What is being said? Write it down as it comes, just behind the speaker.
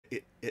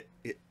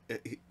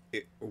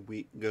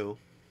go.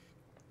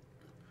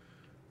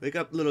 Wake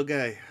up, little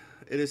guy.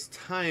 It is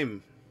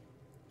time.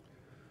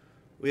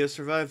 We have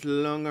survived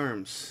long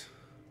arms.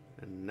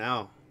 And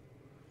now,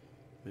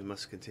 we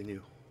must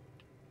continue.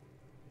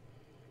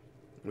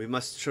 We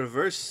must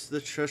traverse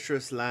the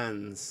treacherous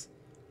lands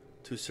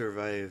to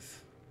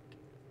survive.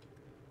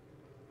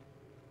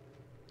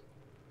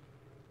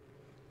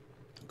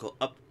 Go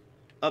up,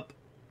 up,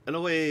 and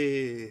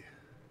away.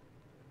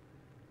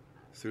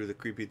 Through the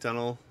creepy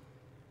tunnel.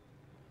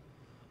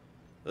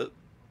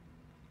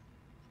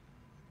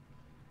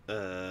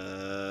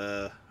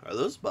 Are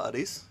those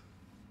bodies?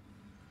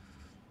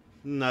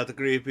 Not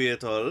creepy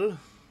at all.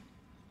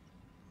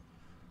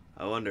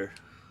 I wonder.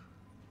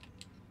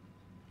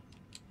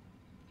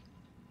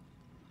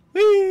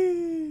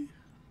 Whee!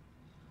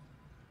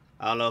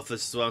 I don't know if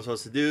this is what I'm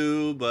supposed to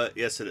do, but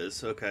yes it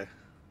is. Okay.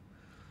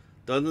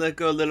 Don't let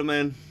go, little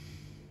man.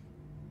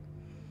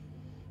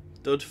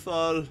 Don't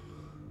fall.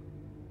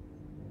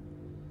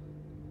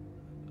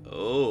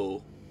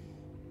 Oh.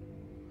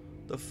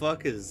 The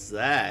fuck is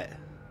that?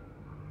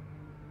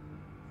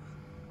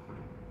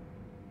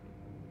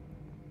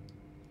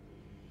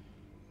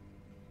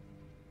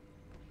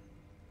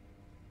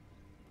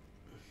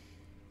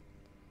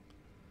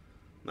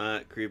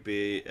 Not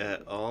creepy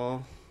at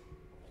all.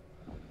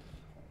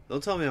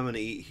 Don't tell me I'm gonna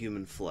eat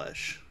human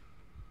flesh.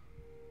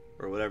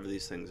 Or whatever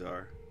these things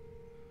are.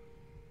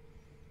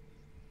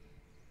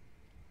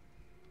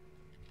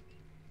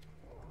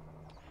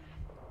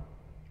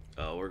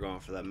 Oh, we're going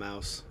for that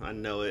mouse. I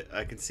know it.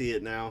 I can see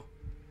it now.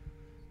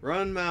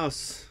 Run,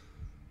 mouse!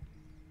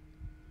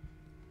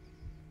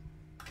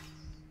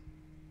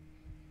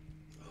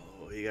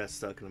 Oh, he got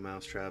stuck in a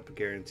mouse trap.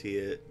 Guarantee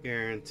it.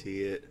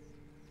 Guarantee it.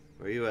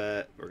 Where you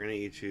at? We're gonna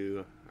eat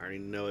you. I already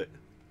know it.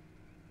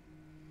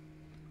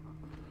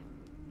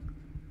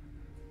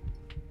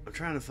 I'm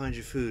trying to find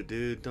you food,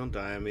 dude. Don't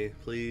die on me,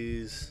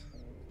 please.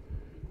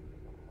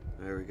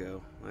 There we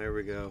go. There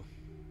we go.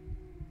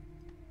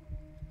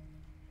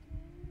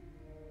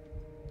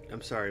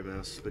 I'm sorry,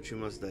 mouse, but you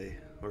must die.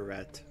 Or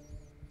rat.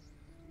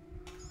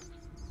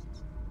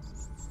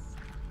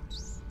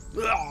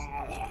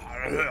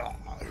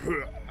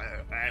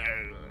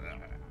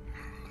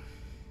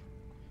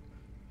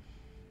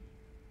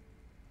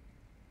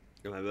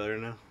 Am I better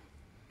now?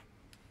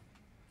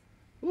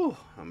 Ooh,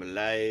 I'm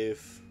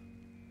alive.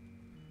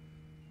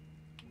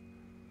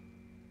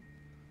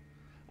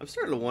 I'm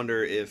starting to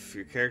wonder if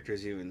your character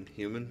is even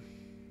human.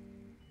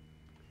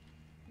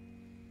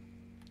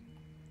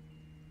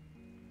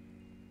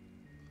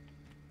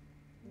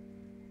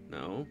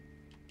 No.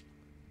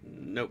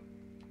 Nope.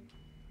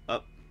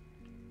 Up.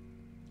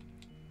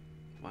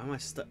 Why am I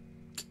stuck?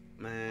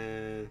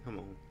 Man, come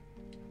on.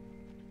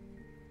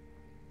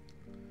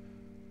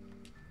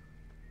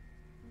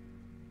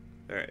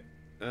 Alright.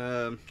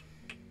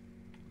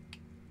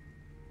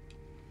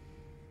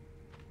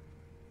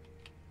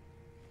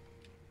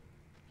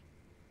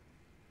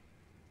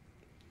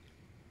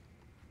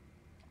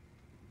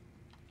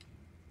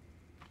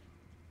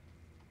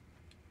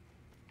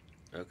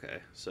 Okay,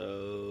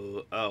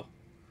 so... Oh.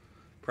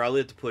 Probably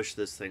have to push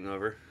this thing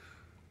over.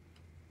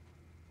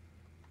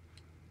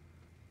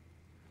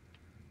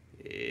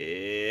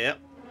 Yep.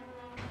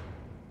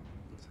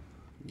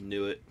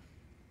 Knew it.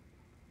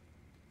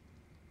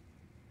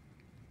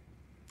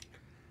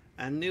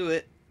 I knew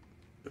it.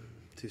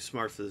 Too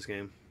smart for this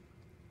game.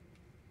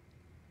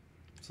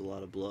 It's a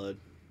lot of blood.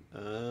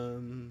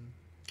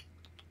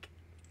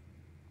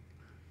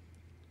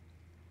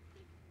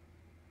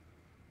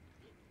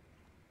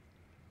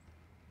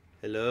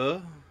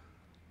 Hello?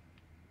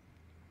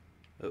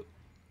 Oh.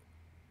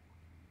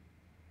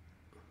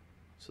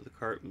 So the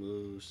cart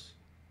moves.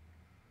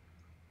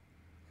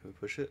 Can we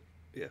push it?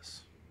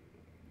 Yes.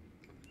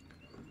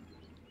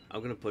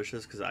 I'm gonna push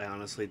this because I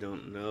honestly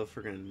don't know if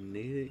we're gonna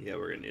need it. Yeah,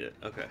 we're gonna need it.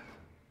 Okay.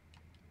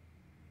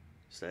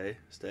 Stay,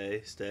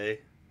 stay,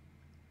 stay.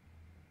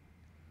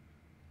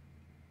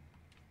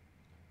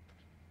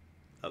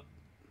 Up.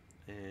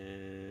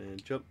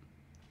 And jump.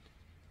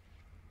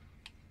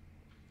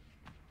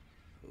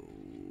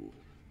 Ooh.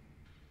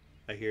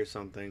 I hear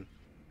something.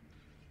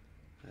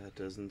 That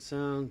doesn't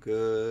sound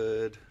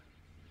good.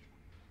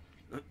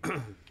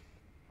 We're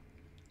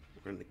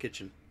in the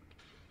kitchen.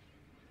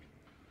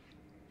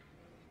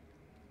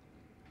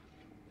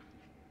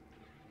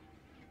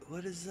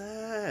 What is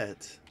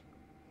that? Is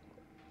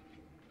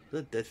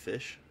that dead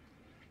fish?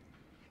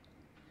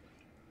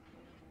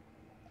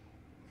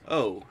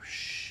 Oh,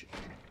 shh.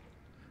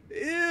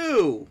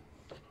 Ew!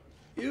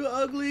 You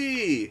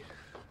ugly!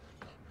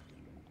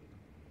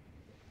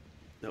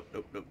 Nope,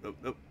 nope, nope, nope,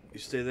 nope. You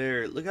stay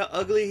there. Look how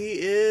ugly he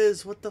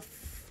is! What the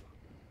f...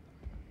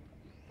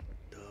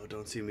 Oh,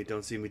 don't see me,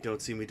 don't see me, don't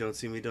see me, don't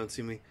see me, don't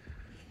see me.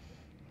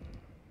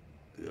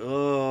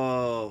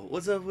 Oh,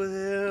 what's up with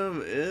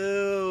him?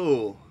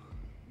 Ew!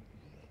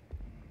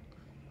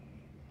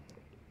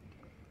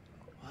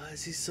 Why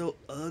is he so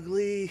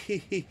ugly?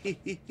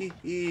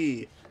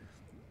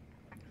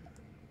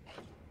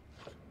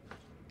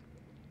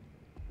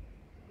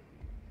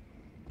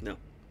 No.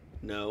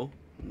 No.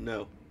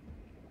 No.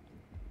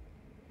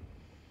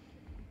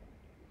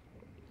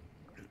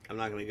 I'm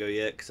not gonna go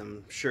yet because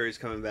I'm sure he's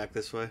coming back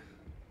this way.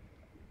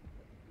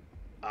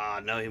 Ah,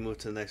 no, he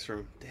moved to the next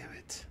room. Damn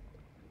it.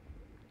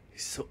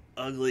 He's so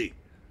ugly.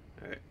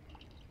 Alright.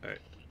 Alright.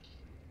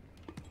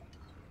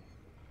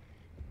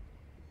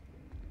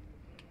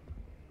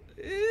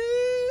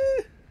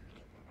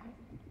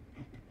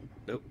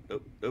 Nope,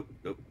 nope, nope,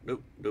 nope,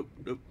 nope, nope,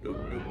 nope, nope,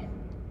 nope.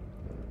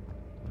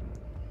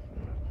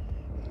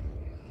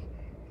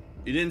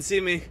 You didn't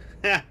see me.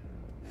 Ha!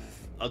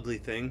 Ugly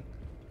thing.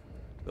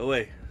 Go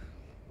away.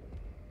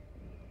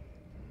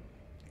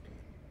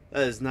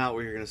 That is not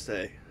where you're gonna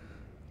stay.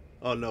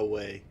 Oh, no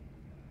way.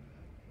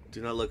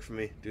 Do not look for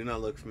me. Do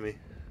not look for me.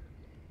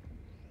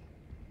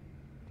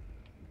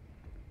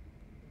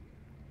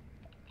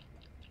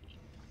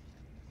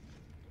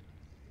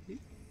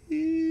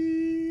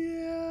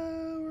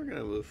 Yeah, we're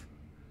gonna move.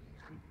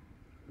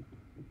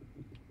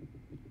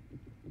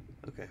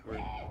 Okay,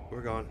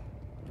 we're going.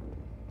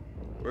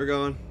 We're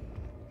going.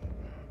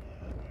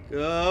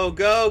 Go,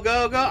 go,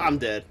 go, go! I'm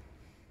dead.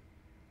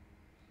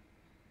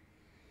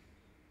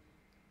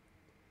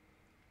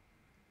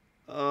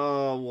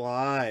 Oh,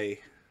 why?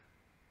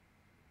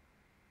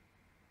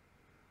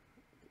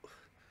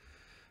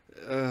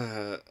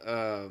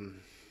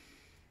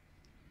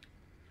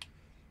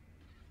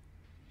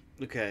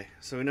 Okay,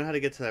 so we know how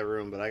to get to that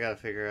room, but I gotta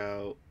figure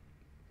out...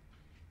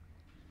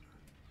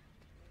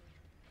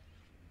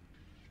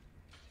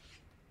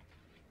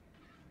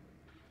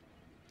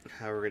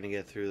 how we're gonna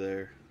get through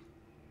there.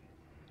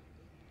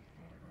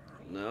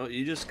 No,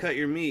 you just cut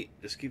your meat.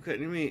 Just keep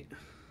cutting your meat.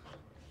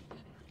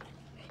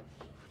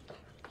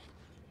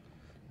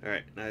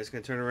 Alright, now he's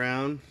gonna turn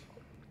around.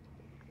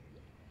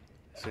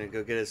 He's gonna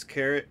go get his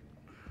carrot.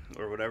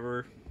 Or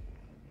whatever.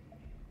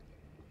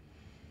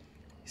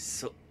 He's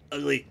so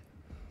ugly.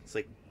 It's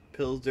like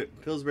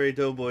Pillsbury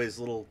Doughboy's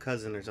little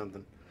cousin or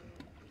something.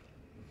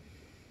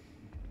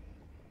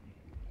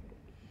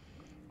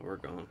 We're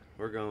going.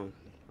 We're going.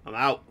 I'm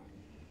out.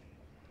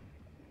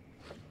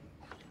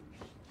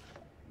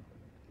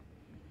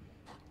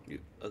 You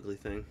ugly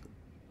thing.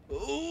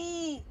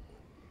 Ooh!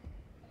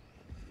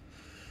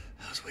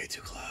 That was way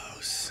too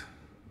close.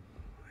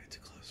 Way too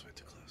close, way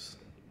too close.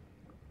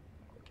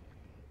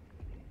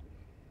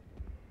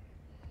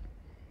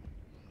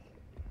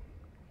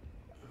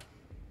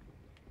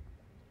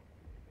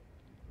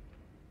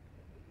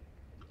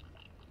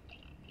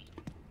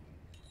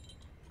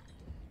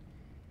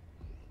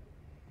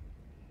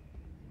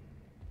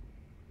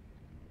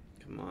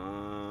 Come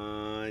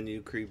on,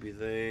 you creepy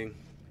thing.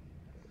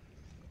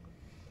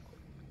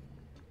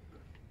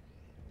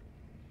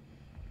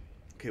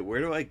 Okay,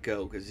 where do I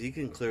go? Because he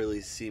can clearly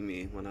see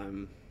me when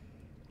I'm...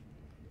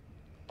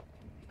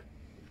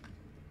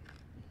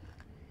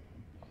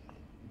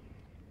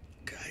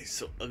 God, he's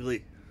so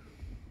ugly.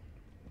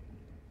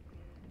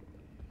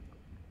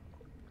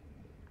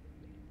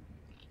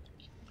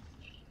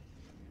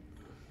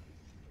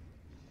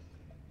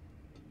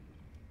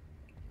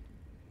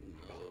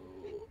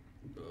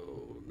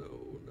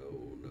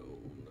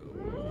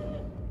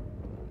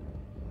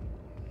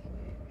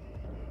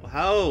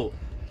 How?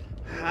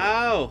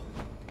 How?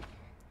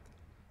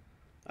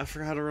 I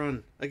forgot how to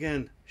run.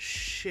 Again.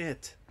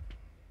 Shit.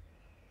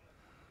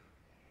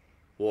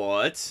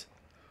 What?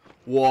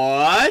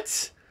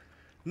 What?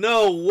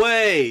 No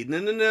way. No,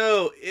 no,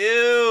 no.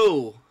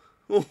 Ew.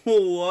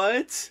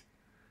 What?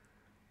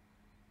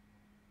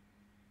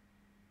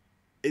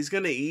 He's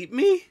gonna eat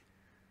me?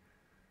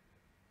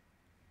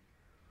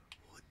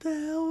 What the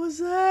hell was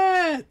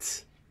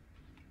that?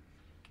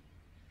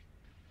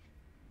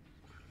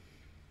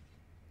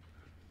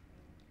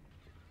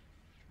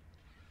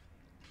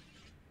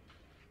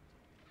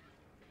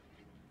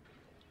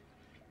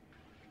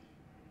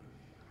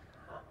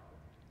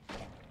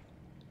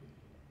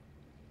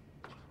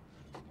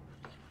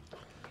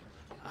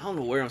 I don't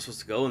know where I'm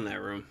supposed to go in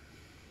that room.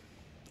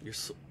 You're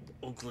so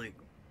ugly.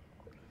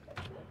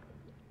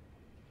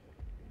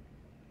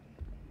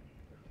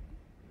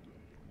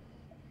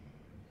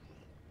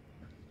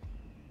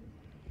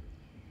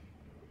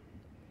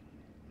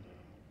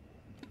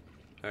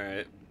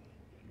 Alright.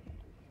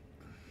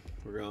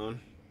 We're going.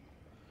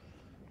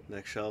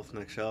 Next shelf,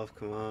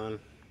 come on.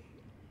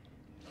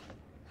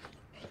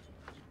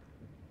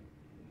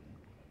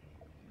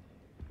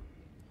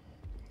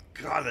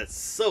 God, that's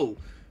so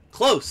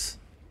close.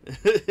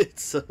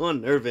 It's so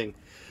unnerving.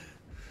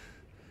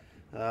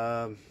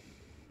 Alright.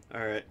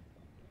 Alright.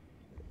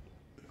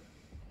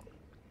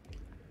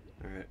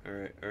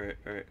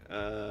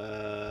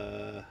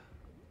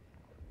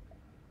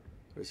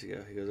 Where's he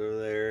go? He goes over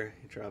there.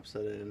 He drops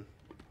that in.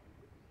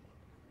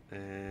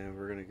 And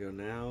we're gonna go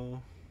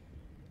now.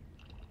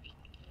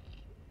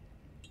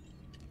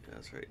 Yeah,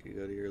 that's right. You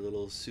go to your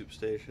little soup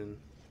station.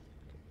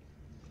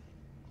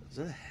 Is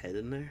that a head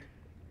in there?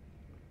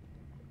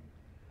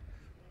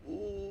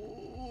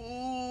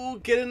 Ooh,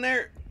 get in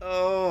there.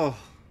 Oh.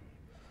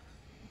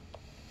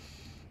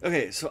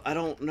 Okay, so I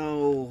don't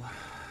know.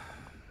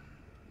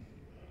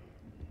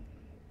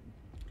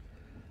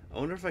 I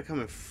wonder if I come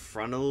in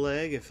front of the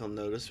leg, if he'll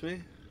notice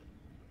me.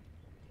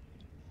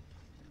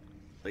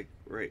 Like,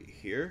 right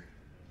here.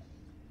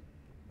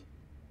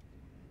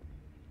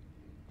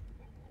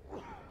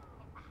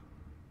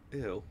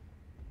 Ew.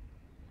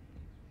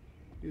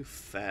 You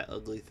fat,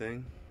 ugly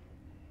thing.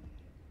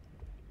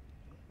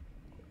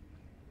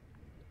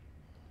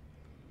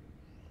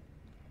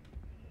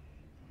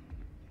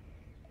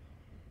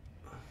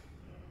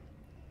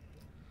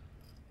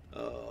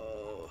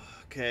 Oh,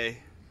 okay.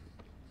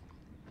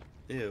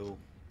 Ew.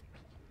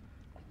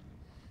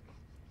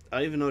 I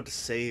don't even know what to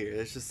say here.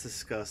 It's just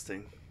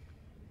disgusting.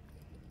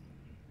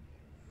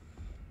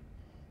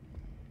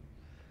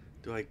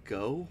 Do I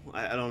go?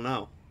 I don't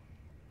know.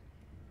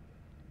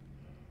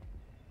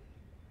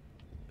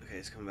 Okay,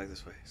 it's coming back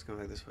this way. It's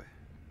coming back this way.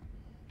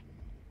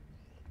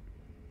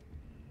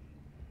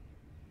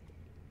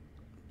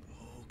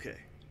 Okay.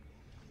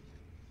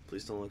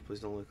 Please don't look.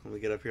 Please don't look. Let me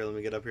get up here. Let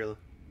me get up here.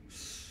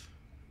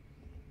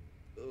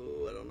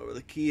 Oh, I don't know where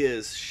the key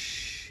is.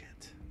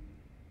 Shit.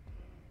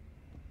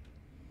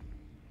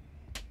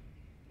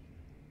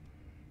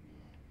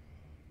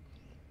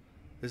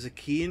 There's a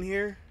key in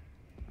here?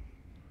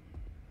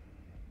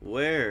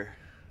 Where?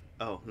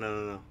 Oh, no,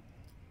 no, no.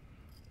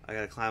 I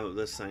gotta climb up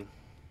this thing.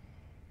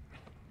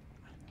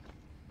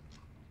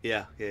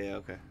 Yeah,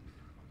 okay.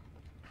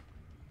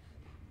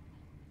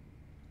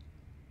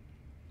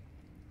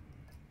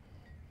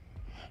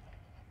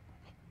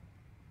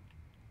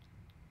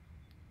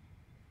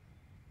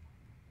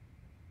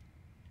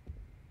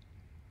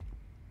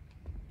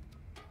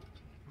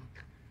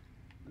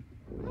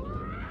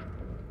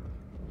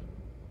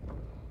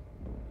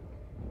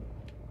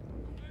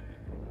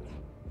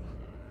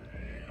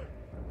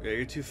 Yeah,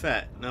 you're too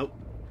fat. Nope.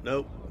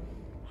 Nope.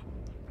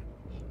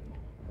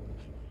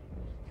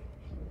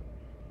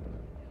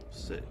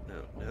 Sit.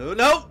 No. No.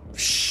 No!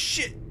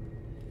 Shit!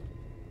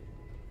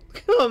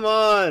 Come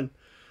on!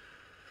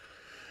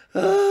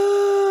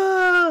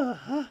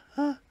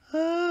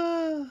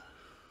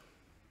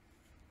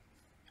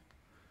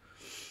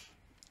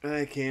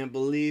 I can't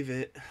believe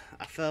it.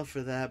 I fell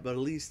for that, but at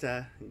least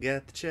I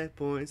got the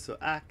checkpoint so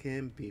I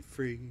can be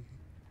free.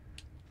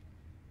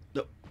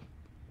 Nope.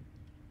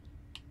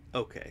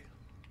 Okay.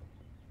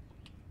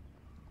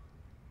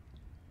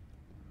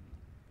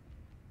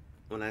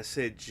 When I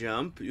say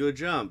jump, you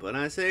jump. When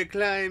I say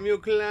climb, you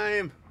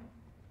climb.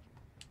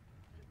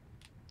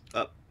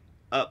 Up.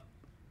 Up.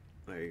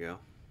 There you go.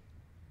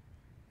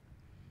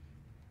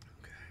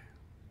 Okay.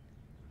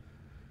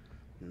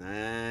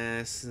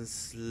 Nice and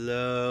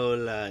slow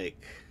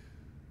like.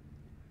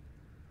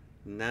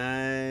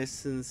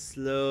 Nice and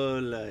slow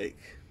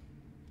like.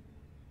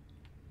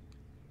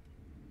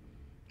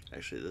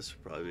 Actually, this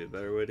would probably be a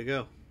better way to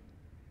go.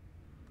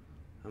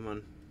 Come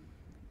on.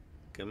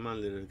 Come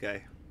on, little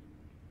guy.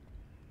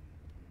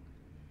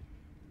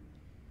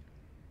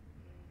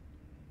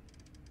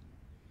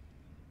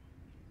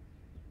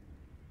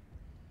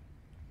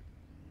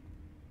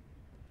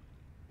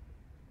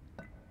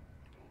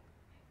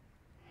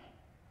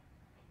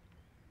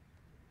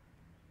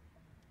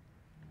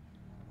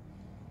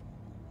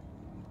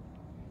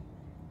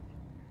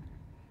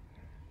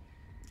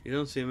 You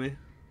don't see me.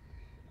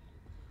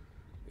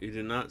 You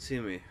do not see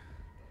me.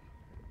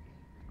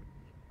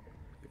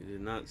 You do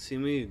not see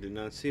me. You do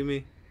not see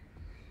me.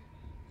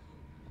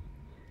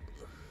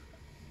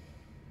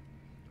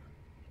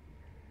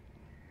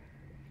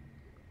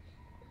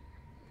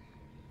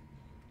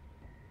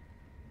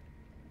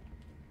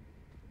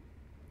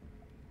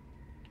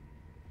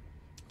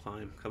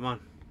 Climb. Come on.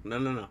 No,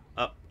 no, no.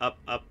 Up, up,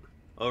 up.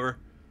 Over.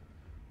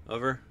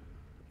 Over.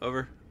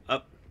 Over.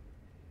 Up.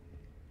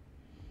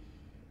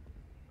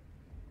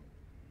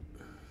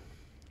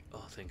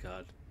 Oh, thank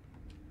God.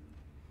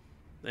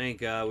 Thank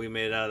God we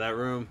made it out of that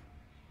room.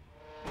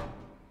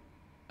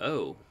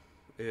 Oh.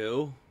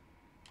 Ew.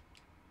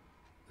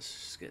 This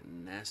is just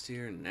getting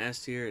nastier and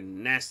nastier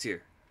and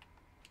nastier.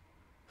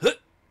 Huh.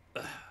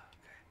 Okay.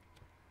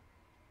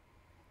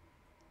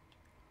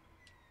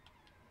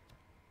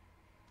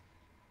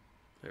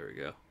 There we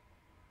go.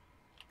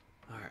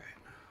 Alright.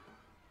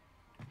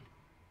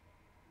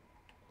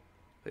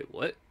 Wait,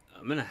 what?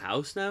 I'm in a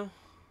house now?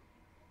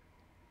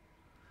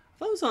 I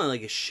thought it was on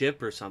like a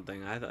ship or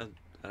something. I don't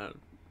know.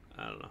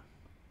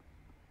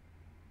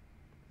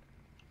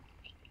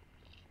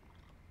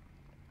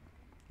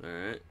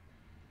 Alright.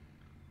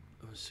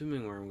 I'm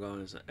assuming where I'm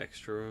going is an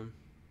extra room.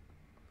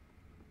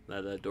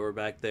 That door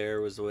back there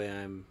was the way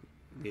I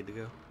need to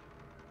go.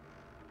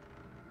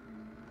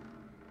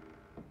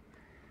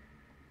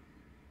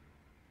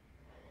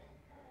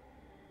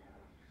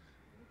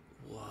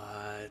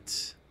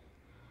 What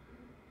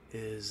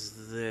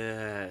is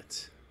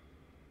that?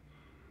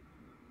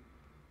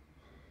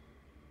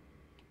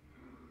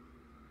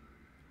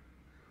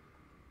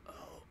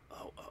 Oh.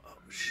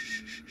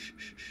 Shh.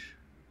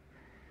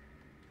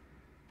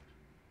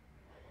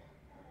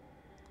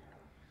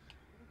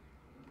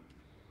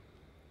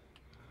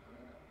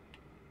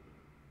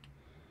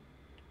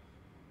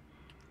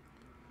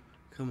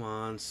 Come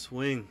on,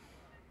 swing.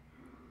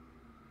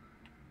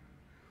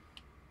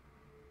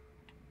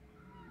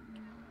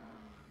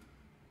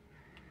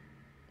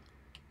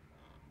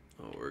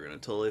 Oh, we're gonna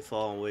totally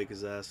fall and wake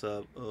his ass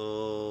up.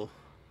 Oh.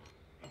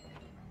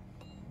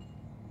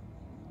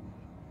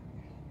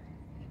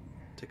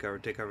 Take cover,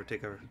 take cover,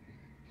 take cover.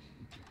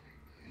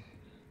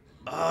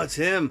 Oh, it's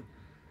him!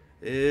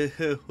 Ew,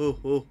 oh,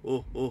 oh,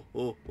 oh, oh,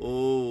 oh,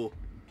 oh.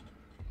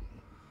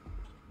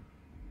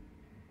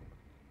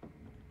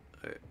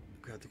 Alright,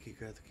 grab the key,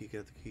 grab the key,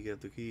 grab the key, grab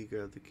the key,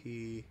 grab the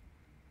key.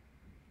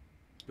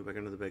 Go back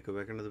under the bed, go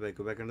back under the bed,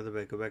 go back under the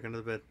bed, go back under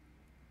the bed.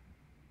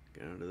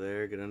 Get under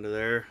there, get under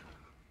there.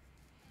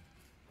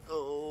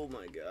 Oh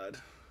my god.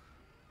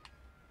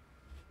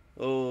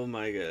 Oh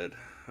my god.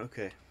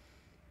 Okay.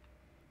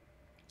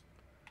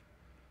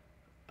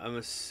 I'm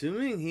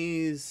assuming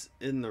he's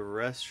in the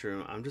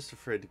restroom. I'm just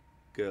afraid to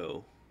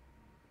go.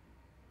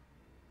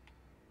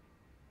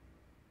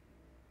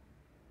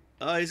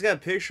 Oh, he's got a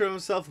picture of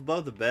himself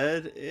above the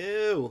bed.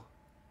 Ew.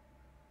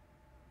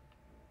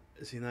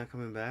 Is he not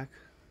coming back?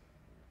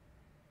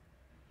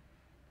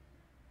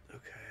 Okay.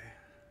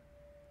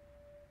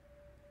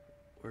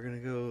 We're gonna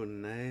go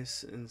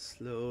nice and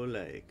slow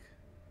like.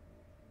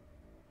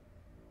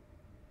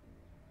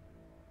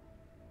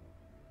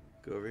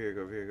 Go over here,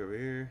 go over here, go over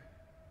here.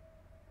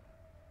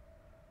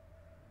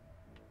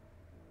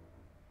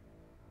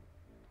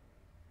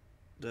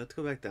 Do I have to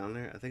go back down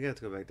there? I think I have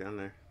to go back down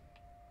there.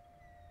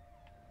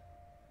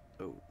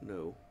 Oh,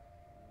 no.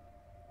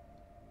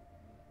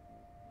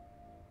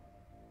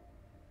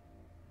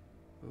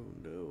 Oh,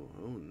 no.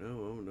 Oh, no.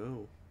 Oh,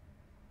 no.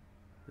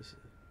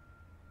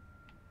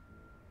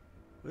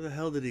 Where the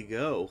hell did he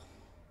go?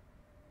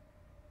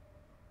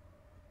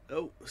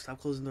 Oh, stop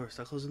closing the door.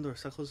 Stop closing the door.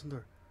 Stop closing the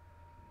door.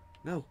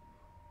 No.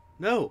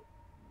 No.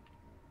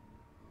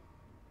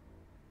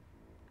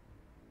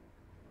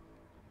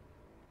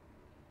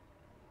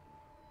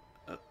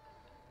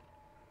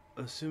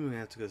 Assuming I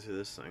have to go through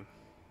this thing.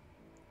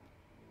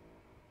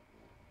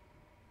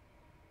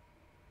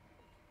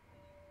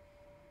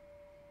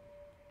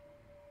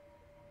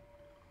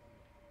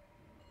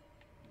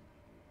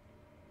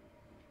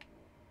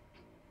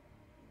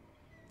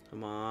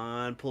 Come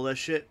on, pull that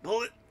shit.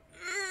 Pull it.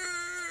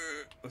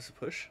 What's the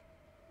push?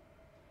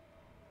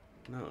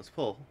 No, it's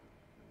pull.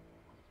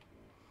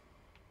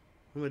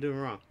 What am I doing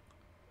wrong?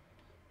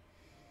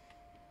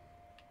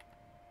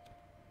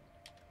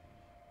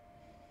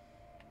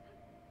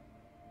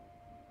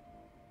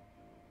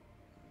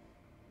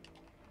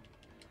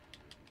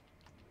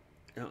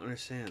 I don't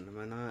understand. Am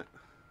I not...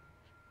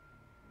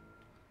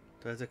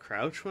 Do I have to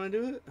crouch when I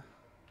do it?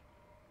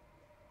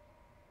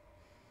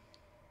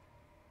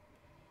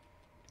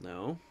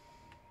 No.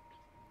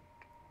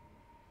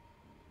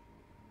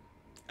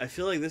 I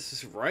feel like this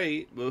is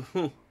right, but...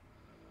 Am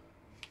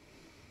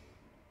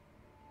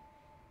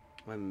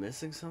I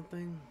missing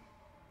something?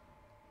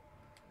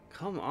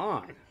 Come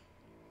on.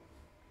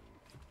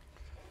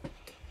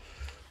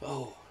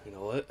 Oh, you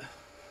know what?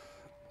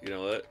 You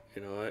know what?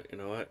 You know what? You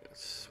know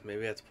what?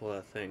 Maybe I have to pull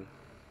that thing.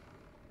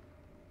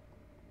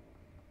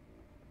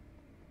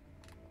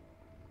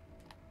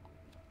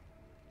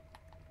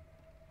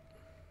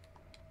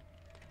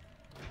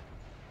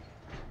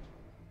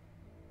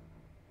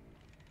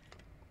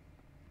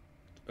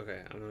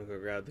 Okay, I'm gonna go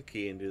grab the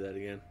key and do that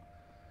again.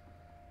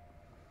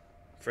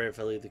 Afraid if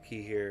I leave the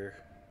key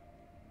here,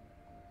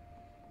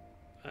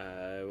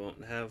 I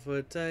won't have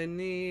what I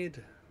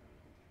need.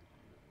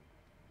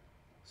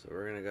 So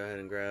we're gonna go ahead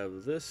and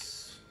grab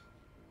this.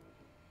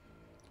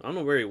 I don't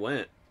know where he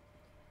went.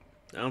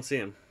 I don't see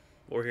him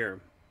or hear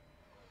him.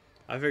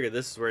 I figured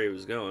this is where he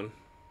was going.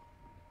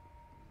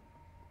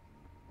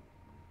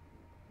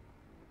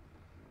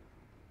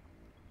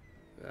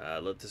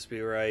 Let this be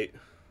right.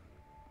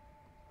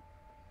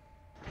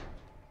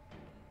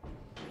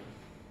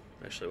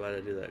 Actually, why did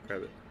I do that?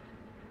 Grab it.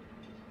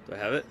 Do I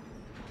have it?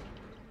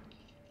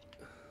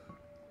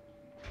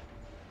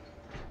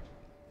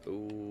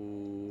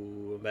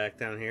 Ooh, I'm back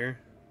down here.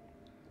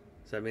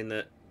 Does that mean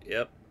that...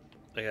 Yep.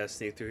 I gotta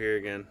sneak through here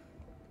again.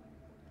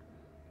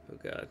 Oh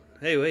god.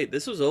 Hey, wait,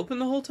 this was open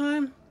the whole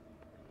time?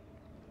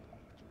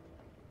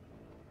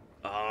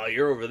 Oh,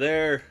 you're over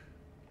there.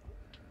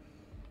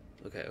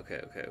 Okay, okay,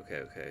 okay, okay,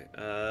 okay.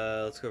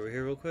 Let's go over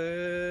here real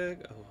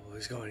quick. Oh,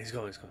 he's going, he's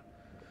going, he's going.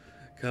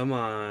 Come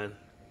on.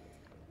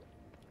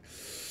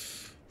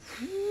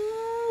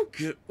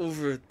 Get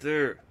over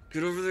there.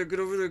 Get over there, get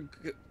over there.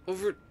 Get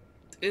over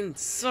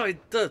inside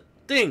the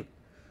thing.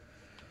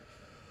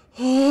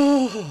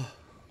 Oh.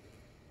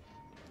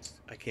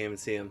 I can't even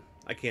see him.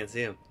 I can't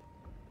see him.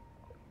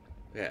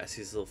 Yeah, I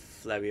see his little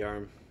flabby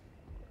arm.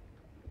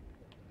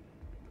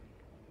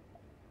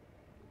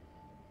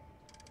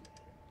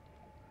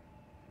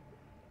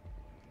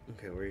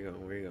 Okay, where you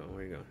going? Where you going?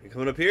 Where you going? You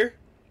coming up here?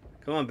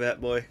 Come on,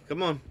 Bat Boy.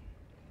 Come on.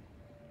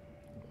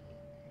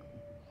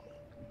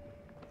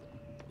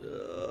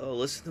 Oh,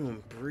 listen to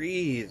him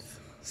breathe.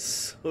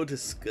 So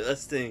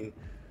disgusting.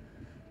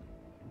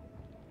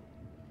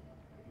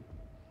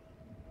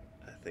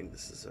 I think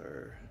this is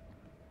our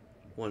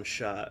one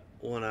shot,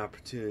 one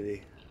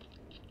opportunity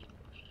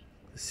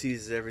to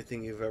seize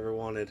everything you've ever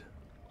wanted.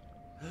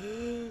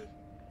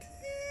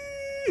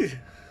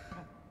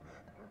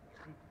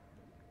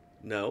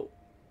 No.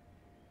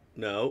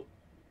 No.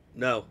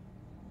 No.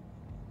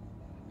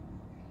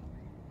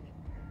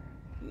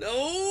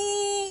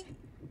 No!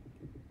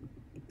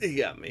 He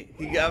got me.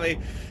 He got me.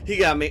 He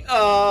got me.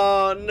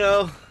 Oh,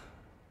 no.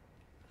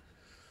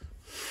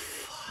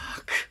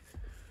 Fuck.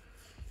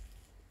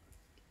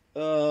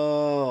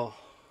 Oh.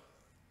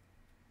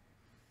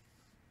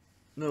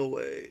 No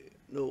way.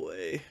 No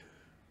way.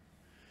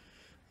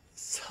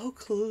 So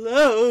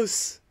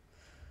close.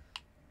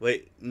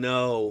 Wait,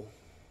 no.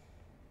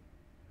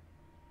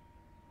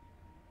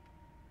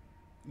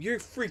 You're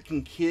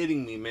freaking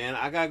kidding me, man.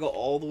 I gotta go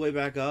all the way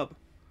back up.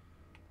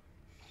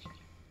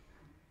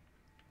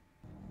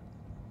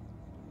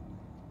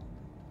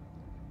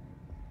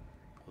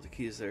 Oh, the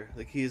key's there.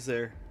 The key's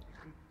there.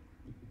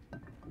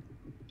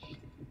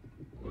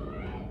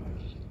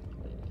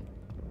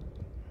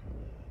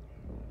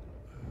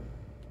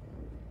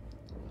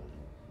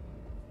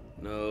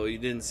 No, you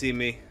didn't see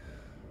me.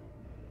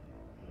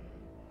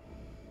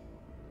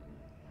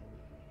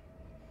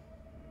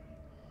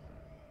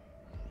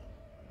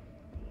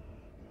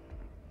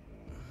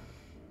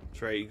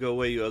 That's right. You go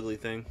away, you ugly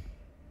thing.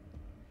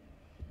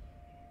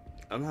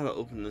 I don't know how to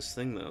open this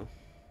thing, though.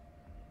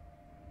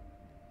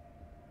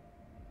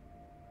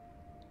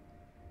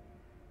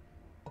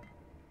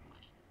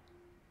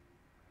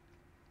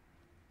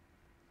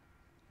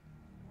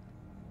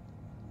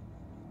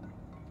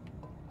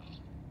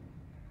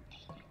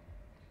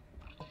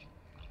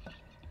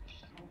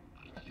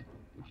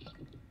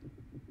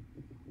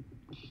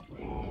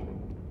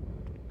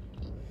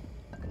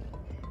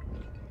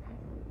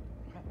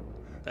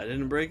 That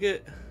didn't break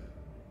it?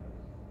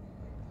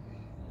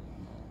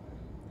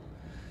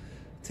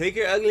 Take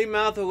your ugly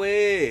mouth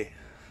away.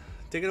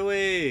 Take it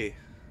away.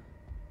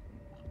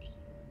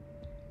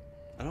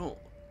 I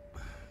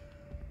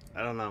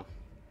don't know.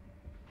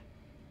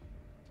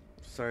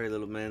 Sorry,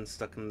 little man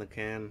stuck in the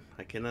can.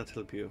 I cannot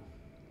help you.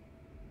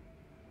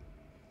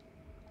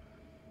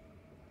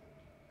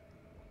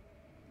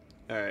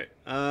 Alright,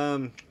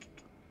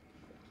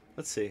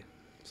 let's see.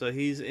 So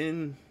he's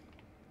in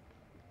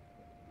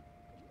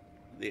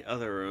the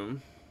other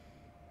room.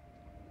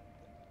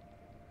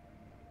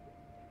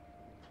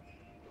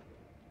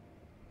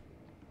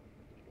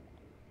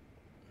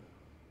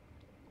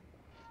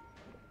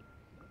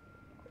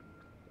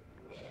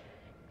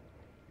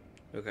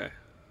 Okay.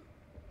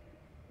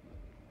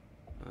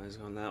 Oh, he's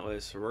going that way,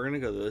 so we're gonna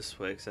go this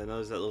way, because I know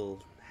there's that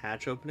little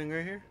hatch opening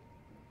right here.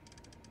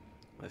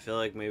 I feel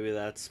like maybe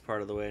that's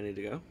part of the way I need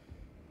to go.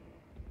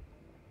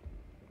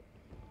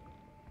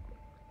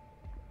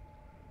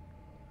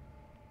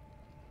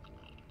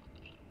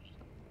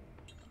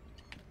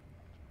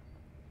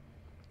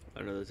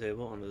 Under the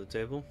table, under the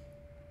table.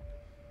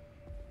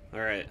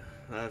 Alright,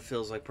 that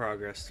feels like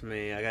progress to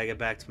me. I gotta get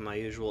back to my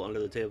usual under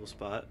the table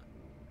spot.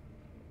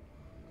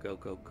 Go,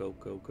 go, go,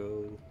 go,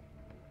 go.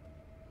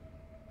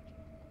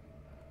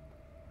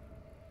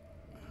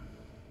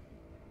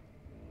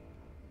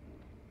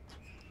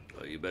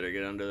 Oh, you better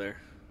get under there.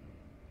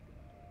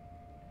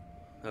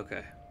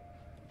 Okay.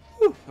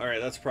 Alright,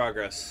 that's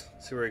progress.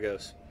 Let's see where he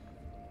goes.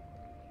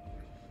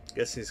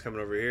 Guessing he's coming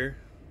over here.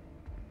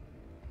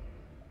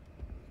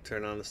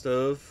 Turn on the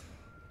stove.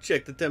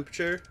 Check the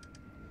temperature.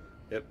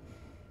 Yep.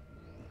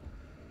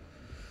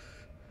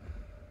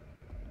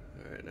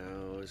 Alright,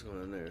 now he's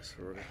going in there, so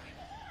we're gonna...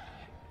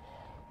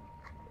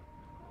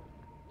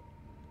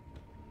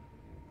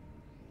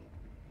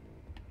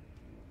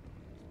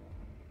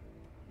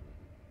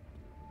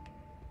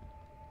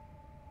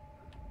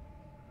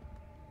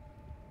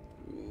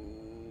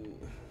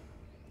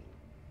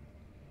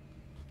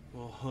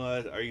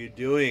 What are you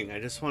doing? I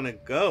just want to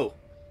go.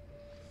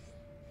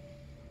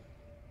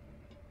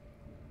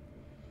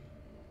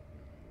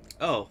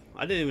 Oh,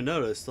 I didn't even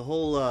notice. The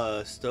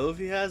whole stove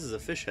he has is a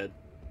fish head.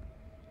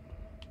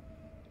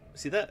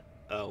 See that?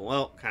 Oh,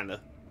 well,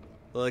 kinda.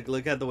 Like,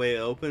 look at the way it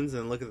opens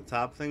and look at the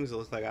top things. It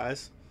looks like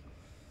eyes.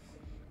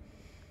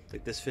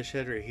 Like this fish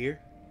head right here.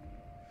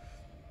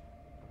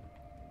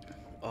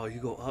 Oh, you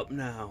go up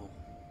now.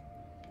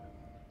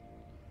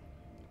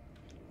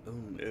 Oh,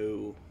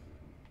 no.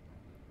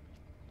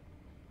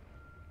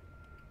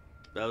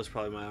 That was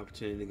probably my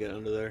opportunity to get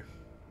under there.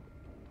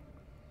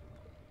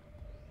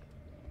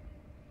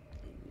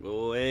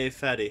 Go away,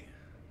 fatty.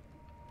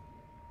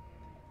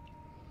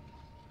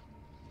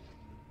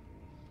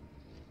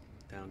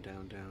 Down,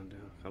 down, down,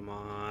 down. Come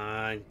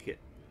on, get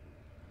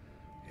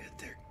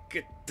there,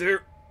 get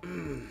there.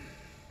 Oh,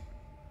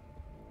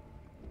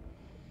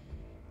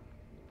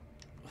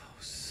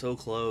 so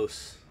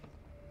close.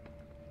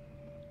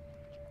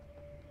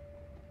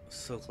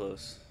 So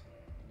close.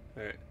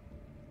 All right.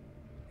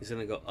 He's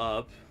gonna go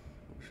up,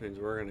 which means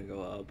we're gonna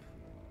go up,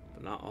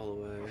 but not all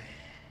the way.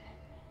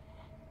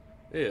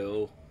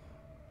 Ew.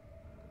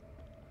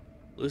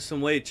 Lose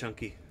some weight,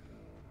 Chunky.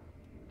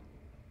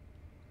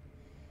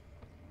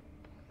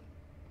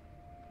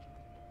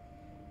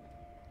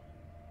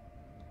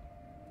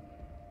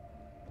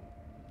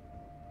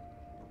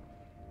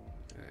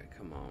 Alright,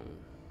 come on.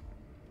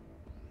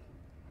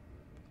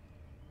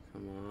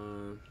 Come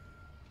on.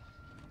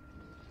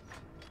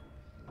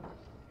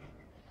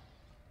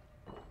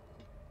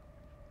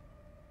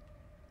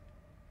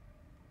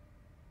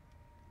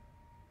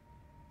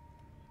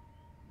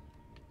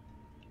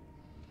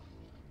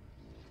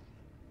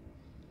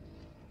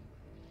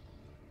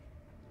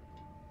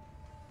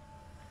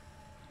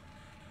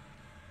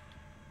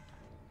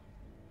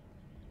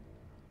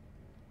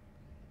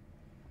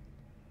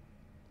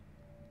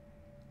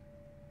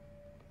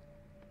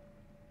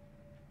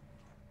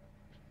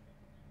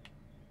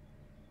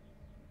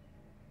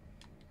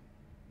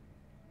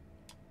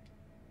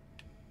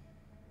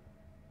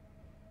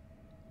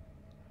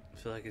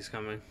 feel like he's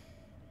coming.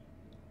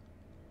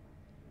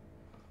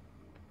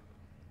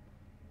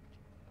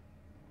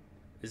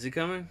 Is he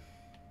coming?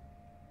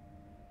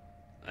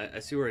 I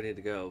see where I need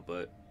to go,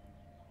 but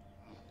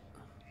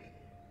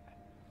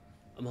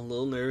I'm a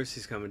little nervous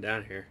he's coming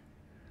down here.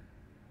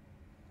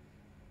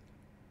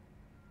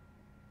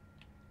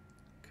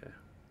 Okay.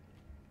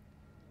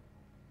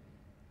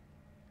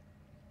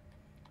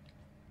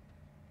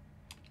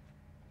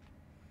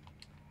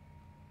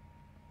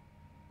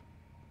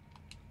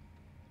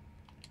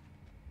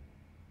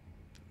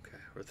 Okay,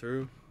 we're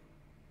through.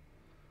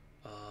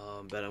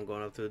 Bet I'm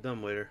going up to the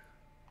dumbwaiter.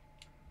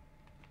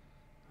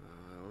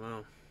 I don't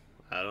know.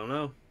 I don't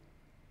know.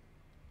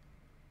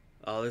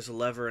 Oh, there's a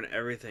lever and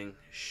everything.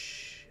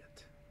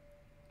 Shit.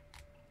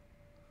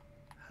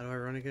 How do I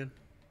run again?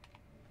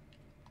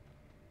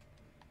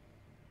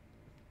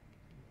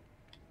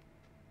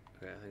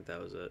 Okay, I think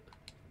that was it.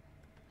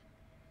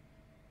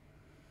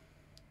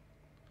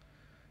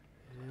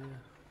 Yeah.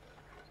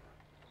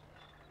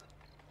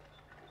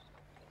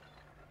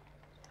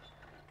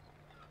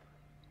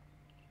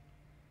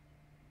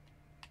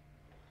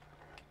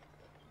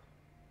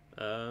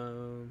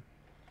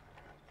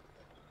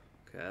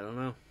 Okay, I don't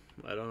know.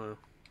 I don't know.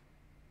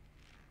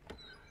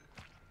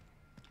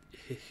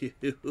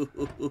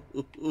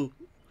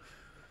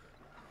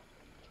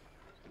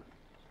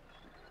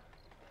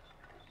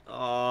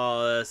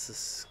 Oh, that's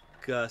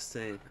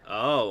disgusting.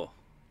 Oh.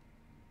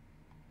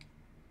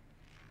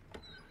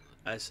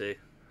 I see.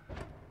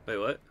 Wait,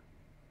 what?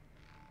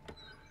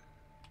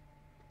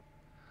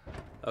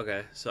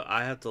 Okay, so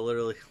I have to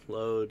literally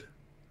load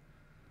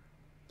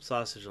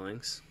sausage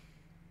links.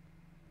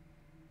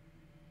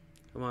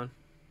 Come on.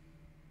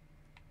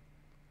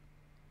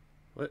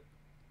 What?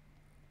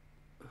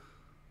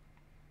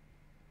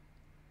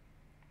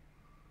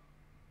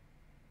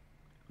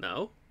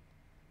 No?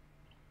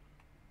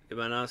 Am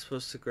I not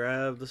supposed to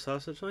grab the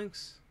sausage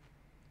links?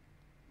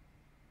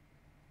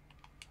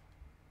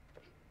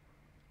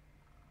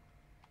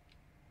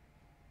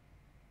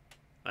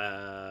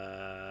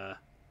 Thought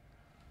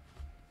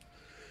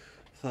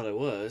I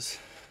was.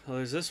 Oh,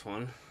 there's this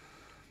one.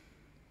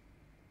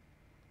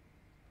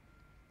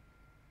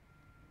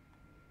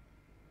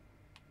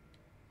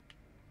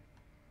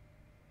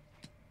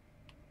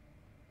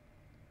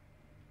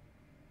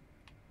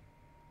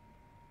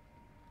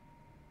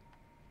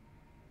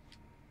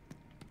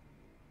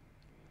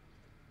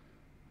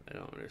 I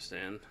don't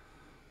understand.